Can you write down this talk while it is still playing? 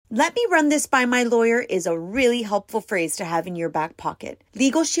Let me run this by my lawyer is a really helpful phrase to have in your back pocket.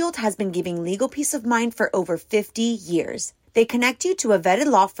 Legal Shield has been giving legal peace of mind for over 50 years. They connect you to a vetted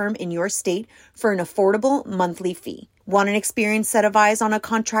law firm in your state for an affordable monthly fee. Want an experienced set of eyes on a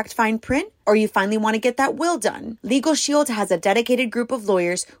contract fine print? Or you finally want to get that will done? Legal Shield has a dedicated group of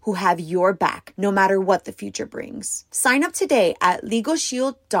lawyers who have your back, no matter what the future brings. Sign up today at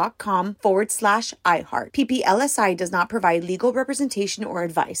LegalShield.com/iHeart. PPLSI does not provide legal representation or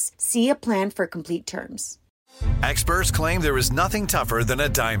advice. See a plan for complete terms. Experts claim there is nothing tougher than a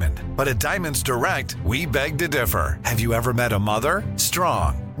diamond. But at Diamonds Direct, we beg to differ. Have you ever met a mother?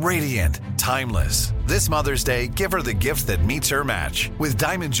 Strong, radiant, timeless. This Mother's Day, give her the gift that meets her match. With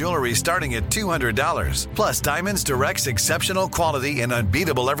diamond jewelry starting at $200. Plus Diamonds Direct's exceptional quality and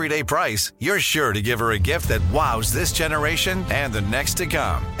unbeatable everyday price, you're sure to give her a gift that wows this generation and the next to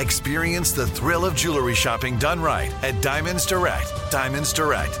come. Experience the thrill of jewelry shopping done right at Diamonds Direct. Diamonds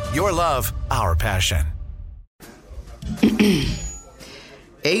Direct. Your love, our passion.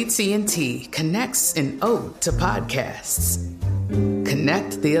 AT&T connects an ode to podcasts.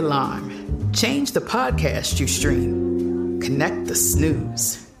 Connect the alarm. Change the podcast you stream. Connect the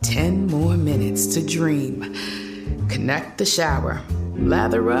snooze. 10 more minutes to dream. Connect the shower.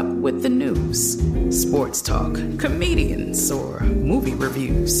 Lather up with the news. Sports talk, comedians, or movie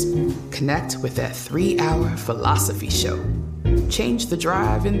reviews. Connect with that 3-hour philosophy show. Change the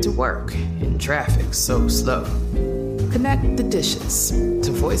drive into work in traffic so slow. Connect the dishes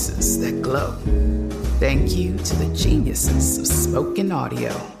to voices that glow. Thank you to the geniuses of spoken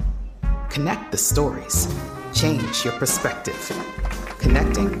audio. Connect the stories. Change your perspective.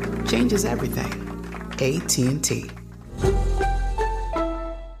 Connecting changes everything. AT&T.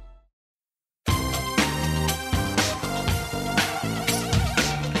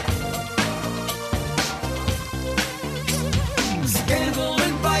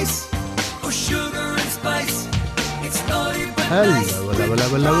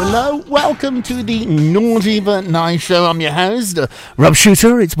 Hello. Welcome to the Naughty But Nice Show. I'm your host, Rob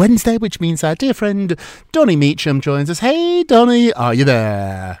Shooter. It's Wednesday, which means our dear friend Donny Meacham joins us. Hey, Donny, are you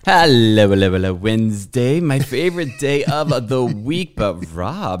there? Hello, Wednesday, my favorite day of the week. But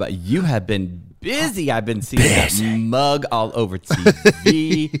Rob, you have been busy. I've been seeing that mug all over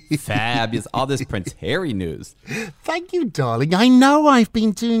TV. Fabulous. All this Prince Harry news. Thank you, darling. I know I've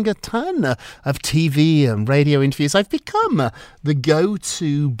been doing a ton of TV and radio interviews. I've become the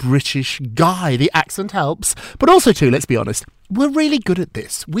go-to British guy. The accent helps. But also, too, let's be honest, we're really good at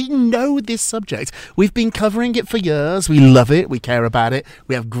this. We know this subject. We've been covering it for years. We love it. We care about it.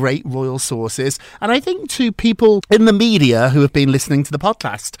 We have great royal sources. And I think to people in the media who have been listening to the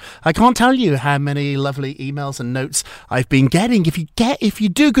podcast, I can't tell you how many lovely emails and notes I've been getting. If you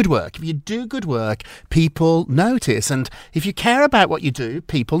do good work, people notice. And if you care about what you do,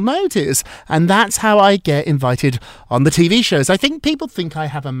 people notice. And that's how I get invited on the TV shows. I think people think I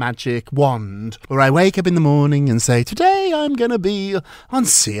have a magic wand where I wake up in the morning and say, today I'm going to be on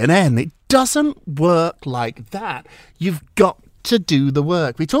CNN. It doesn't work like that. You've got to do the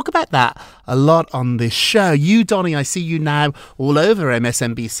work. We talk about that a lot on this show. You, Donny, I see you now all over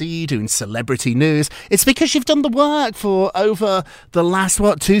MSNBC doing celebrity news. It's because you've done the work for over the last,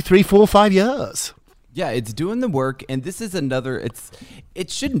 2, 3, 4, 5 years. Yeah, it's doing the work, and this is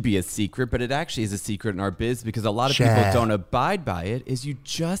it shouldn't be a secret, but it actually is a secret in our biz because a lot of people don't abide by it, is you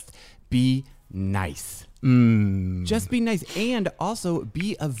just be nice. Just be nice and also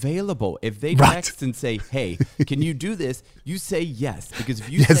be available. If they text and say, hey, can you do this? You say yes. Because if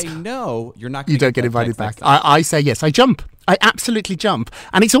you say no, you're not going to You don't get invited back. I say yes. I jump. I absolutely jump.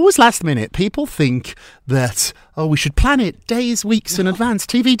 And it's always last minute. People think that, we should plan it days, weeks in advance.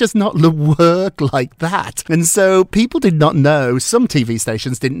 TV does not work like that. And so people did not know, some TV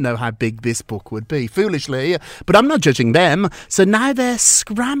stations didn't know how big this book would be, foolishly. But I'm not judging them. So now they're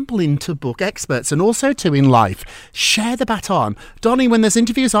scrambling to book experts and also to, in life, share the baton. Donny, when there's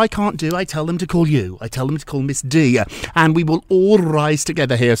interviews I can't do, I tell them to call you. I tell them to call Miss D. And we will all rise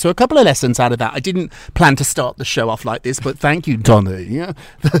together here. So a couple of lessons out of that. I didn't plan to start the show off like this, but thank you, Donny. Yeah?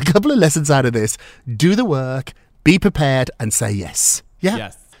 A couple of lessons out of this. Do the work, be prepared, and say yes. Yeah?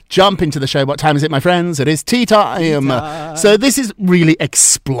 Yes. Jump into the show. What time is it, my friends? It is tea time. So this is really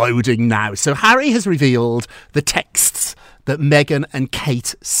exploding now. So Harry has revealed the texts that Meghan and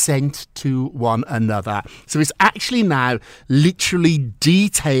Kate sent to one another. So it's actually now literally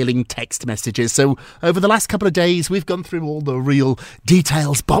detailing text messages. So over the last couple of days, we've gone through all the real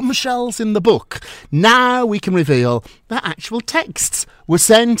details, bombshells in the book. Now we can reveal that actual texts were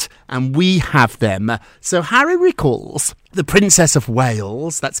sent and we have them. So Harry recalls the Princess of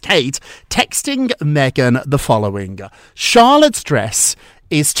Wales, that's Kate, texting Meghan the following. Charlotte's dress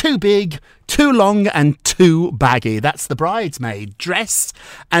is too big, too long and too baggy. That's the bridesmaid dress.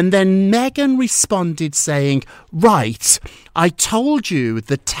 And then Meghan responded saying, right, I told you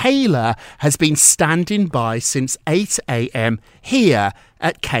the tailor has been standing by since 8 a.m. here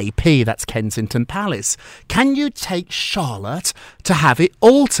at KP, that's Kensington Palace. Can you take Charlotte to have it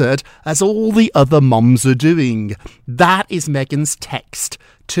altered as all the other moms are doing? That is Meghan's text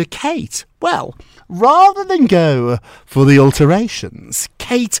to Kate. Well, rather than go for the alterations,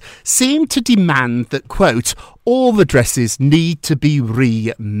 Kate seemed to demand that, quote, all the dresses need to be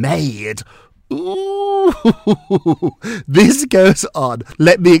remade. Ooh, this goes on.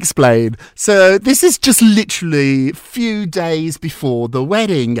 Let me explain. So this is just literally a few days before the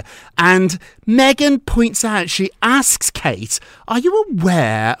wedding. And Meghan points out, she asks Kate, are you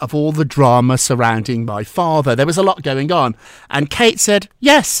aware of all the drama surrounding my father? There was a lot going on. And Kate said,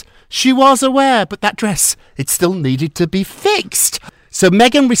 yes, she was aware, but that dress, it still needed to be fixed. So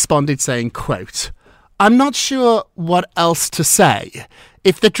Meghan responded saying, quote, I'm not sure what else to say.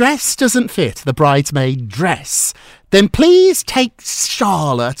 If the dress doesn't fit the bridesmaid dress, then please take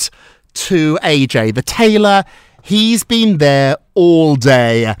Charlotte to AJ, the tailor. He's been there all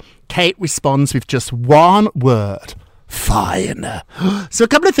day. Kate responds with just one word, fine. So a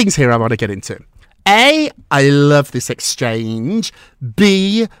couple of things here I want to get into. A, I love this exchange.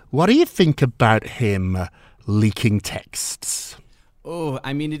 B, what do you think about him leaking texts? Oh,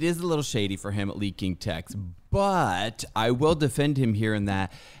 I mean, it is a little shady for him leaking text, but I will defend him here in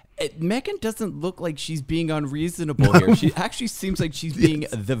that Meghan doesn't look like she's being unreasonable here. She actually seems like she's being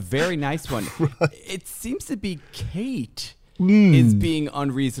the very nice one. Right. It seems to be Kate is being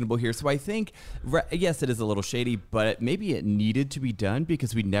unreasonable here. So I think, yes, it is a little shady, but maybe it needed to be done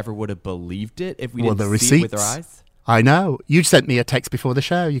because we never would have believed it if we didn't see it with our eyes. I know. You sent me a text before the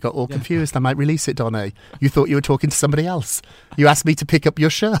show. You got all confused. I might release it, Donny. You thought you were talking to somebody else. You asked me to pick up your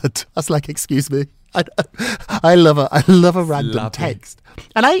shirt. I was like, excuse me. I love a random text.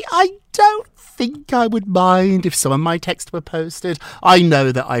 And I don't think I would mind if some of my texts were posted. I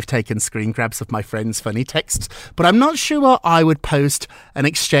know that I've taken screen grabs of my friends' funny texts, but I'm not sure I would post an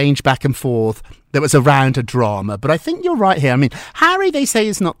exchange back and forth that was around a drama. But I think you're right here. I mean, Harry, they say,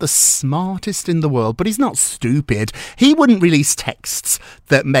 is not the smartest in the world, but he's not stupid. He wouldn't release texts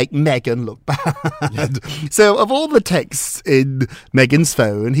that make Meghan look bad. So of all the texts in Meghan's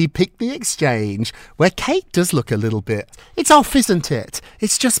phone, he picked the exchange where Kate does look a little bit. It's off, isn't it?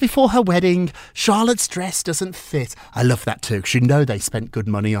 It's just before her wedding. Charlotte's dress doesn't fit. I love that too, because you know they spent good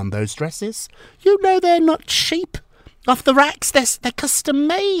money on those dresses. You know they're not cheap. Off the racks, they're custom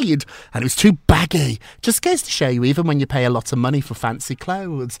made. And it was too baggy. Just goes to show you, even when you pay a lot of money for fancy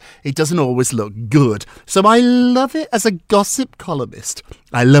clothes, it doesn't always look good. So I love it as a gossip columnist.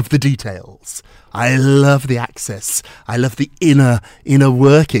 I love the details. I love the access. I love the inner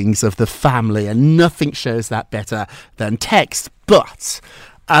workings of the family. And nothing shows that better than text. But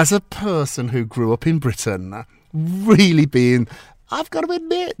as a person who grew up in Britain, really being, I've got to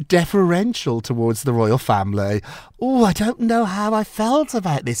admit, deferential towards the royal family. Oh, I don't know how I felt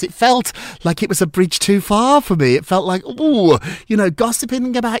about this. It felt like it was a bridge too far for me. It felt like,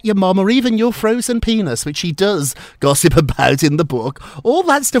 gossiping about your mom or even your frozen penis, which he does gossip about in the book. All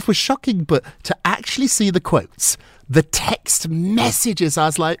that stuff was shocking, but to actually see the quotes, the text messages, I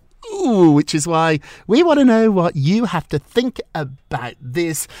was like, ooh, which is why we want to know what you have to think about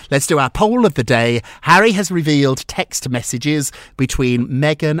this. Let's do our poll of the day. Harry has revealed text messages between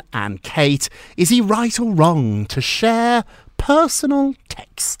Meghan and Kate. Is he right or wrong to share personal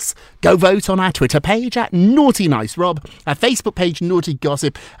texts? Go vote on our Twitter page at Naughty Nice Rob, our Facebook page Naughty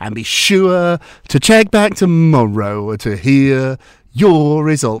Gossip, and be sure to check back tomorrow to hear your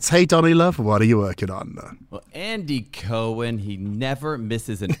results. Hey, Donny Love, what are you working on? Well, Andy Cohen, he never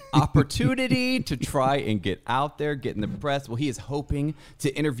misses an opportunity to try and get out there, get in the press. Well, he is hoping to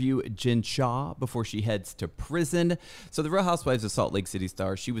interview Jen Shah before she heads to prison. So the Real Housewives of Salt Lake City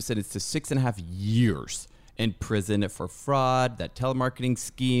star, she was sentenced to 6.5 years in prison for fraud, that telemarketing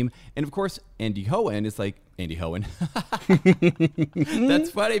scheme. And of course, Andy Cohen is like, Andy Cohen.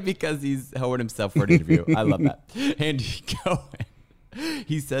 That's funny because he's Cohen himself for an interview. I love that. Andy Cohen.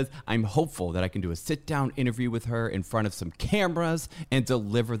 He says, I'm hopeful that I can do a sit-down interview with her in front of some cameras and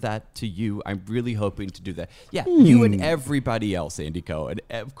deliver that to you. I'm really hoping to do that. Yeah, you and everybody else, Andy Cohen.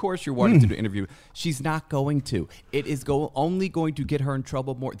 Of course you're wanting to do an interview. She's not going to. It is only going to get her in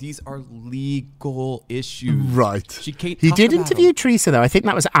trouble more. These are legal issues. Right. She can't He talk did about interview them. Teresa, though. I think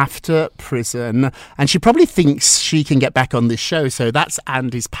that was after prison. And she probably thinks she can get back on this show. So that's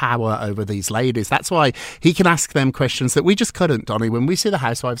Andy's power over these ladies. That's why he can ask them questions that we just couldn't, Donny, when when we see the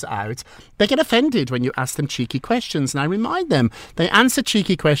housewives out, they get offended when you ask them cheeky questions. And I remind them, they answer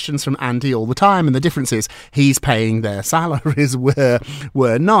cheeky questions from Andy all the time. And the difference is he's paying their salaries, we're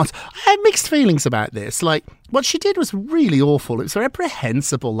not. I have mixed feelings about this. Like, what she did was really awful. It was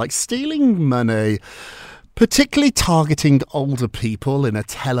reprehensible, like stealing money, particularly targeting older people in a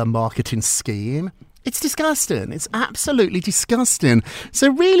telemarketing scheme. It's disgusting. It's absolutely disgusting.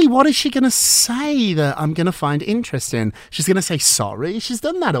 So really, what is she going to say that I'm going to find interesting? She's going to say sorry. She's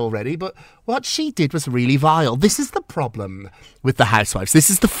done that already. But what she did was really vile. This is the problem with the housewives.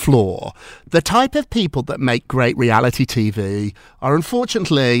 This is the flaw. The type of people that make great reality TV are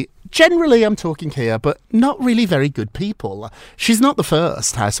unfortunately, generally I'm talking here, but not really very good people. She's not the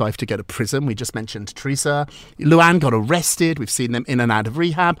first housewife to go to prison. We just mentioned Teresa. Luann got arrested. We've seen them in and out of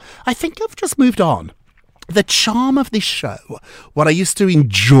rehab. I think I've just moved on. The charm of this show, what I used to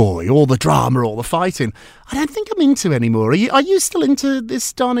enjoy, all the drama, all the fighting, I don't think I'm into anymore. Are you still into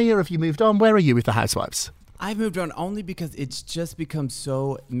this, Donnie, or have you moved on? Where are you with the housewives? I've moved on only because it's just become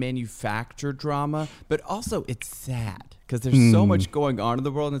so manufactured drama, but also it's sad because there's so much going on in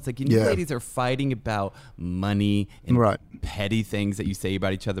the world. And it's like, you ladies are fighting about money and petty things that you say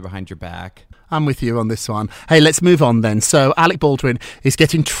about each other behind your back. I'm with you on this one. Hey, let's move on then. So Alec Baldwin is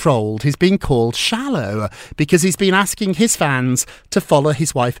getting trolled. He's being called shallow because he's been asking his fans to follow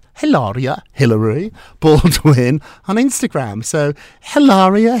his wife, Hillary Baldwin, on Instagram. So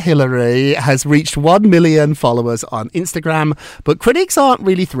Hillary has reached 1 million followers on Instagram, but critics aren't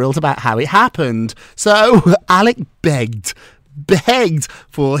really thrilled about how it happened. So Alec begged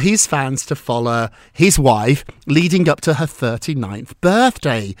for his fans to follow his wife leading up to her 39th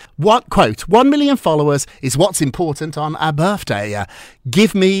birthday. What quote, 1 million followers is what's important on our birthday.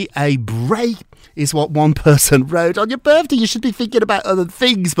 Give me a break is what one person wrote. On your birthday, you should be thinking about other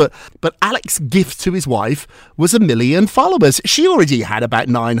things. But Alec's gift to his wife was 1 million followers. She already had about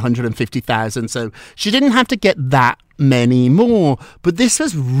 950,000, so she didn't have to get that many more. But this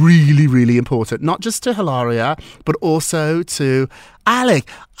was really, really important, not just to Hilaria, but also to Alec.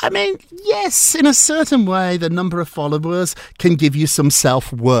 I mean, yes, in a certain way, the number of followers can give you some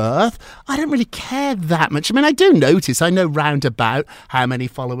self-worth. I don't really care that much. I mean, I do notice, I know roundabout how many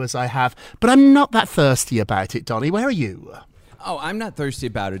followers I have, but I'm not that thirsty about it, Donnie. Where are you? Oh, I'm not thirsty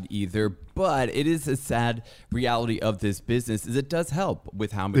about it either, but it is a sad reality of this business is it does help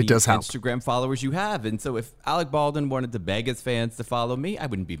with how many Instagram followers you have. And so if Alec Baldwin wanted to beg his fans to follow me, I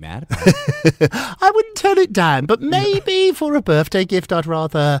wouldn't be mad about it. I wouldn't turn it down, but maybe for a birthday gift, I'd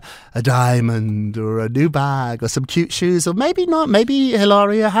rather a diamond or a new bag or some cute shoes, or maybe not. Maybe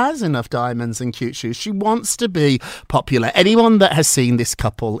Hilaria has enough diamonds and cute shoes. She wants to be popular. Anyone that has seen this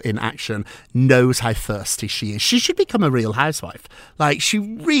couple in action knows how thirsty she is. She should become a real housewife. Like, she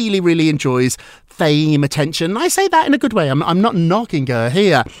really, really enjoys fame, attention. I say that in a good way. I'm not knocking her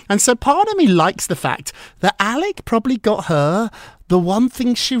here. And so part of me likes the fact that Alec probably got her the one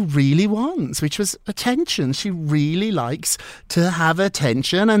thing she really wants, which was attention. She really likes to have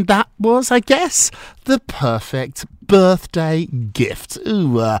attention. And that was, I guess, the perfect birthday gift.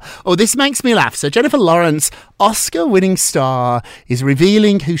 Oh, this makes me laugh. So Jennifer Lawrence, Oscar-winning star, is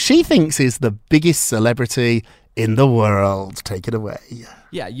revealing who she thinks is the biggest celebrity in the world. Take it away.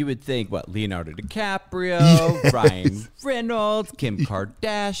 Yeah, you would think, Leonardo DiCaprio, Ryan Reynolds, Kim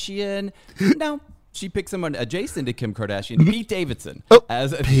Kardashian. No, she picked someone adjacent to Kim Kardashian, Pete Davidson,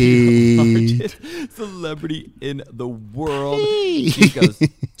 as the largest celebrity in the world. She goes,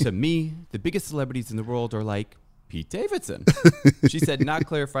 to me, the biggest celebrities in the world are like Pete Davidson. She said, not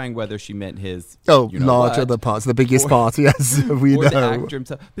clarifying whether she meant his larger the parts, the biggest part, yes, we know. The actor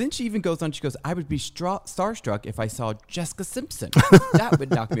himself. But then she even goes on, she goes, I would be starstruck if I saw Jessica Simpson. That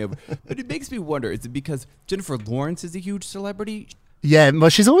would knock me over. But it makes me wonder, is it because Jennifer Lawrence is a huge celebrity? Yeah, well,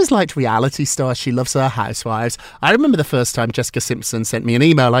 she's always liked reality stars. She loves her housewives. I remember the first time Jessica Simpson sent me an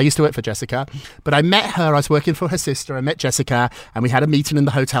email. I used to work for Jessica, but I met her. I was working for her sister. I met Jessica, and we had a meeting in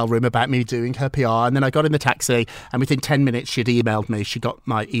the hotel room about me doing her PR. And then I got in the taxi, and within 10 minutes, she'd emailed me. She got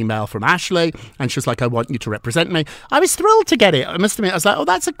my email from Ashley, and she was like, I want you to represent me. I was thrilled to get it. I must admit, I was like, oh,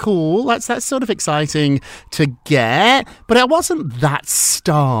 that's that's sort of exciting to get. But I wasn't that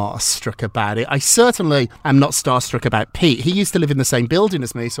starstruck about it. I certainly am not starstruck about Pete. He used to live in the same building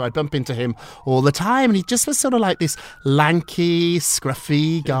as me, so I'd bump into him all the time, and he just was sort of like this lanky,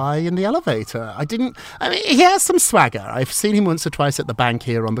 scruffy guy in the elevator. He has some swagger. I've seen him once or twice at the bank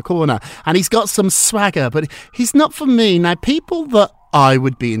here on the corner, and he's got some swagger, but he's not for me. Now, people that I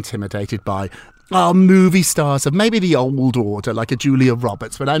would be intimidated by Oh, movie stars of maybe the old order, like a Julia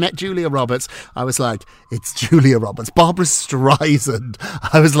Roberts. When I met Julia Roberts, I was like, it's Julia Roberts. Barbra Streisand.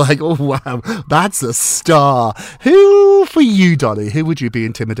 I was like, oh, wow, that's a star. Who, for you, Donny, who would you be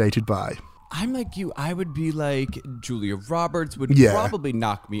intimidated by? I'm like you. I would be like Julia Roberts would probably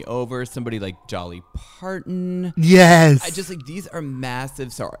knock me over. Somebody like Dolly Parton. Yes. I just like these are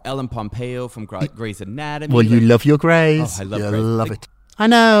massive. So Ellen Pompeo from Grey's Anatomy. Well, you love your Greys. Oh, I love you Grey's. Love it. I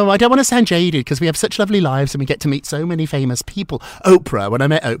know, I don't want to sound jaded because we have such lovely lives and we get to meet so many famous people. Oprah, when I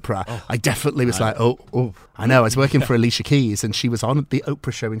met Oprah, I definitely was like, oh, I know. I was working for Alicia Keys and she was on the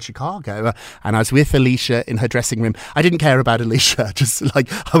Oprah show in Chicago and I was with Alicia in her dressing room. I didn't care about Alicia, just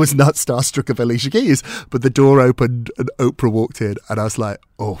like I was not starstruck of Alicia Keys, but the door opened and Oprah walked in and I was like,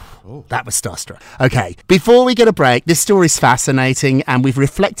 oh, that was starstruck. Okay, before we get a break, this story's fascinating and we've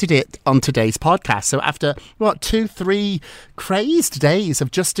reflected it on today's podcast. So after, 2-3 crazed days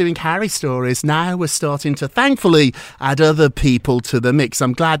of just doing Harry stories, now we're starting to thankfully add other people to the mix.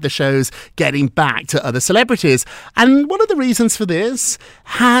 I'm glad the show's getting back to other celebrities. And one of the reasons for this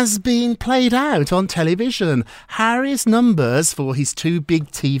has been played out on television. Harry's numbers for his 2 big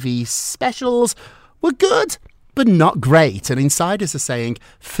TV specials were good, but not great. And insiders are saying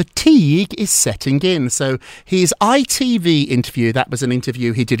fatigue is setting in. So his ITV interview, that was an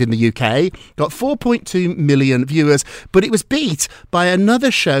interview he did in the UK, got 4.2 million viewers, but it was beat by another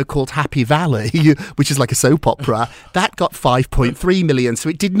show called Happy Valley, which is like a soap opera. That got 5.3 million. So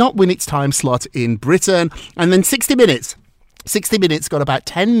it did not win its time slot in Britain. And then 60 Minutes got about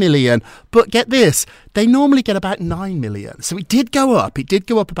 10 million, but get this, they normally get about 9 million. So it did go up. It did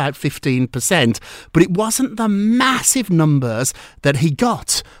go up about 15%, but it wasn't the massive numbers that he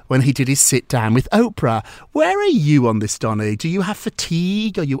got when he did his sit down with Oprah. Where are you on this, Donny? Do you have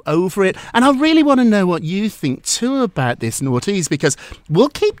fatigue? Are you over it? And I really want to know what you think too about this, Naughties, because we'll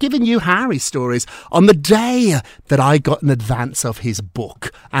keep giving you Harry stories. On the day that I got an advance of his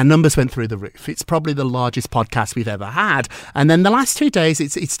book, our numbers went through the roof. It's probably the largest podcast we've ever had. And then the last 2 days,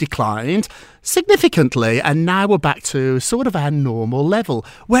 it's declined significantly, and now we're back to sort of our normal level.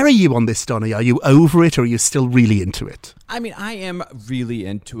 Where are you on this, Donny? Are you over it, or are you still really into it? I mean, I am really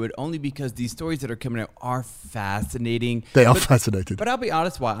into it, only because these stories that are coming out are fascinating. They are fascinating. But I'll be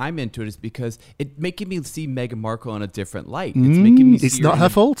honest, why I'm into it is because it's making me see Meghan Markle in a different light. It's making me see it's not her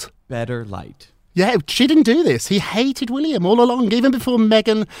fault. Better light. Yeah, she didn't do this. He hated William all along. Even before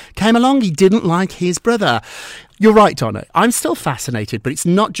Meghan came along, he didn't like his brother. You're right, Donna. I'm still fascinated, but it's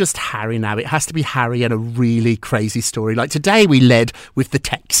not just Harry now. It has to be Harry and a really crazy story. Like today we led with the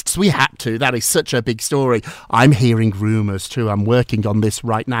texts. We had to. That is such a big story. I'm hearing rumours too. I'm working on this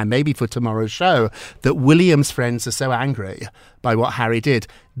right now, maybe for tomorrow's show, that William's friends are so angry by what Harry did.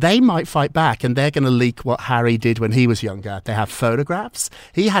 They might fight back and they're going to leak what Harry did when he was younger. They have photographs.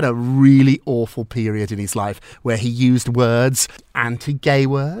 He had a really awful period in his life where he used words, anti-gay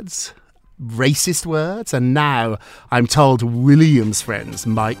words, racist words, and now I'm told William's friends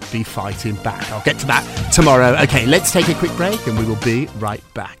might be fighting back. I'll get to that tomorrow. Okay, let's take a quick break and we will be right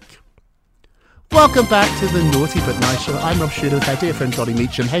back. Welcome back to the Naughty But Nice Show. I'm Rob Shuter with our dear friend Donny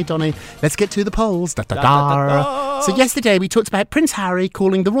Meacham. Hey Donny, let's get to the polls. Da, da, da. So yesterday we talked about Prince Harry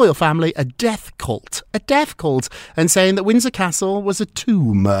calling the royal family a death cult, and saying that Windsor Castle was a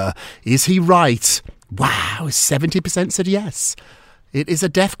tomb. Is he right? Wow, 70% said yes. It is a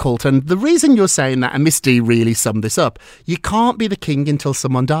death cult, and the reason you're saying that, and Miss D really summed this up, you can't be the king until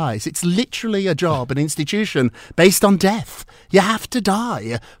someone dies. It's literally a job, an institution based on death. You have to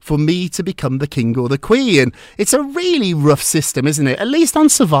die for me to become the king or the queen. It's a really rough system, isn't it? At least on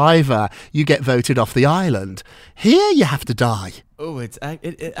Survivor, you get voted off the island. Here, you have to die. Oh, it's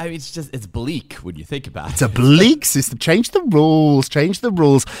bleak when you think about it. It's a bleak system. Change the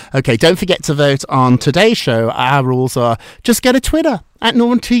rules. Okay, don't forget to vote on today's show. Our rules are just go to Twitter at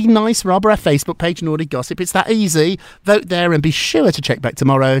Naughty Nice Rob, or our Facebook page, Naughty Gossip. It's that easy. Vote there and be sure to check back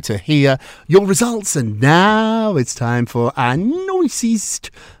tomorrow to hear your results. And now it's time for our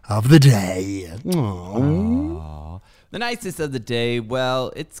nicest of the day. Aww. The nicest of the day,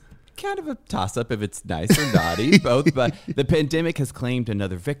 well, it's kind of a toss-up if it's nice or naughty, both, but the pandemic has claimed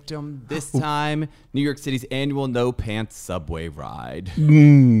another victim. This time, New York City's annual No Pants subway ride.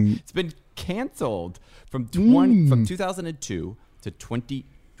 It's been canceled from 2002 to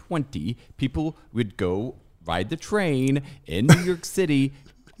 2020. People would go ride the train in New York City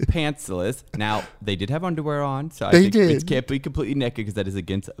pantsless. Now, they did have underwear on, so I think it can't be completely naked because that is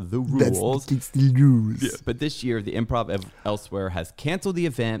against the rules. That's the rules. Yeah, but this year, the Improv Elsewhere has canceled the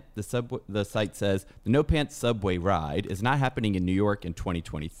event. The site says the No Pants Subway Ride is not happening in New York in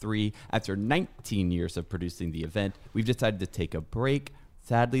 2023. After 19 years of producing the event, we've decided to take a break.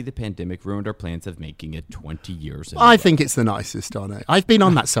 Sadly, the pandemic ruined our plans of making it 20 years. I think it's the nicest on it. I've been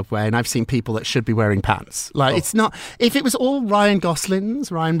on that subway and I've seen people that should be wearing pants. Like, It's not... If it was all Ryan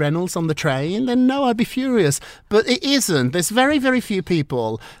Reynolds on the train, then no, I'd be furious. But it isn't. There's very, very few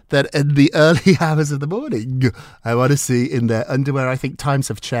people that in the early hours of the morning I want to see in their underwear. I think times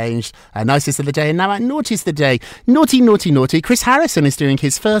have changed. Nicest of the day and now at naughtiest of the day. Naughty, naughty, naughty. Chris Harrison is doing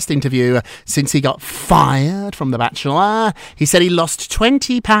his first interview since he got fired from The Bachelor. He said he lost 20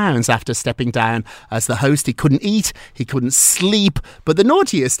 pounds after stepping down as the host. He couldn't eat, he couldn't sleep. But the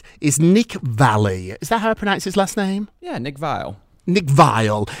naughtiest is Nick Valley. Is that how I pronounce his last name? Yeah, Nick Vile. Nick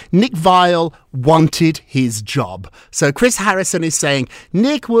Vile. Nick Vile wanted his job. So Chris Harrison is saying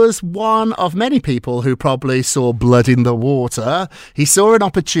Nick was one of many people who probably saw blood in the water. He saw an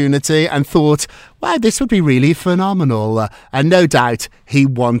opportunity and thought, wow, this would be really phenomenal. And no doubt he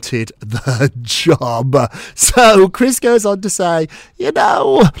wanted the job. So Chris goes on to say,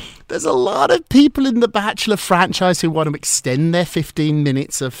 there's a lot of people in the Bachelor franchise who want to extend their 15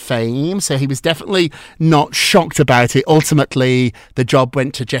 minutes of fame. So he was definitely not shocked about it. Ultimately, the job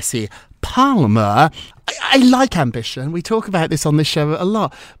went to Jesse Palmer. I like ambition. We talk about this on this show a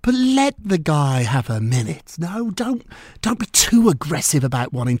lot. But let the guy have a minute. No, don't be too aggressive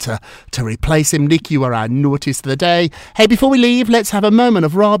about wanting to replace him. Nick, you are our naughtiest of the day. Hey, before we leave, let's have a moment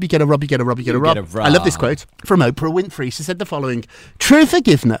of Rob. You get a Rob, you get a Rob, you get a Rob. I love this quote from Oprah Winfrey. She said the following: true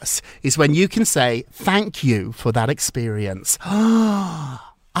forgiveness is when you can say thank you for that experience.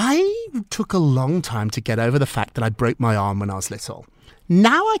 I took a long time to get over the fact that I broke my arm when I was little.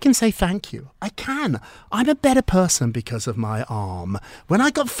 Now I can say thank you. I can. I'm a better person because of my arm. When I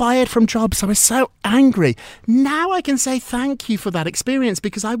got fired from jobs, I was so angry. Now I can say thank you for that experience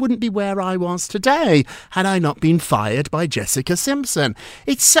because I wouldn't be where I was today had I not been fired by Jessica Simpson.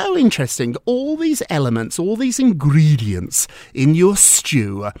 It's so interesting. All these elements, all these ingredients in your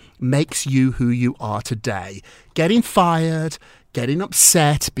stew makes you who you are today. Getting fired, getting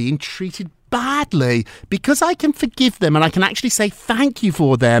upset, being treated badly, because I can forgive them and I can actually say thank you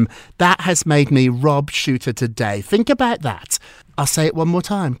for them. That has made me Rob Shuter today. Think about that. I'll say it one more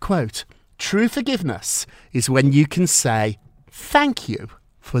time. Quote, true forgiveness is when you can say thank you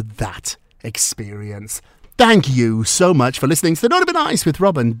for that experience. Thank you so much for listening to The Naughty But Nice with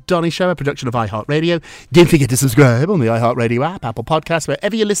Rob and Donny Show, a production of iHeartRadio. Don't forget to subscribe on the iHeartRadio app, Apple Podcasts,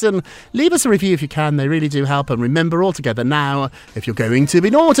 wherever you listen. Leave us a review if you can. They really do help. And remember, all together now, if you're going to be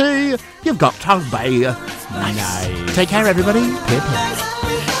naughty, you've got to be nice. Take care, everybody. Pip.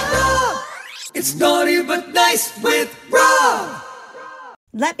 It's Naughty But Nice with Rob.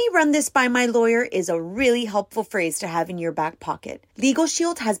 Let me run this by my lawyer is a really helpful phrase to have in your back pocket. Legal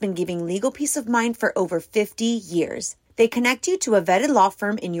Shield has been giving legal peace of mind for over 50 years. They connect you to a vetted law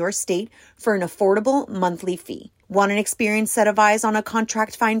firm in your state for an affordable monthly fee. Want an experienced set of eyes on a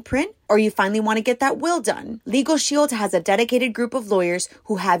contract fine print? Or you finally want to get that will done? Legal Shield has a dedicated group of lawyers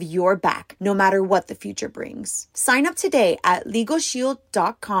who have your back, no matter what the future brings. Sign up today at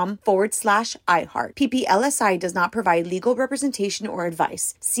LegalShield.com/iHeart. PPLSI does not provide legal representation or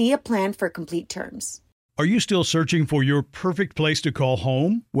advice. See a plan for complete terms. Are you still searching for your perfect place to call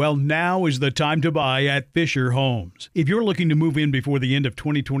home? Well, now is the time to buy at Fisher Homes. If you're looking to move in before the end of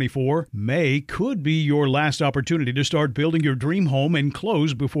 2024, May could be your last opportunity to start building your dream home and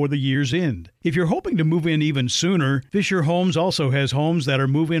close before the year's end. If you're hoping to move in even sooner, Fisher Homes also has homes that are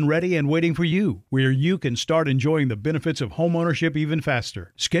move-in ready and waiting for you, where you can start enjoying the benefits of homeownership even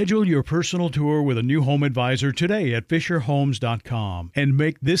faster. Schedule your personal tour with a new home advisor today at FisherHomes.com and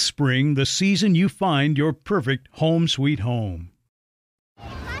make this spring the season you find your perfect home sweet home.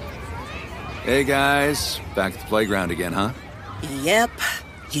 Hey guys, back at the playground again, huh? Yep.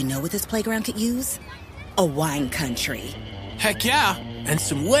 You know what this playground could use? A wine country. Heck yeah, and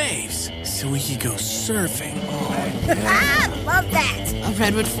some waves so we could go surfing. Oh, yeah. Ah, love that. A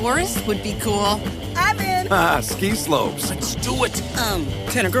redwood forest would be cool. I'm in. Ski slopes. Let's do it.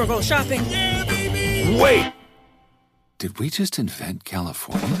 Can a girl go shopping? Yeah, baby. Wait! Did we just invent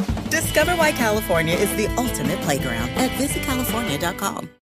California? Discover why California is the ultimate playground at visitcalifornia.com.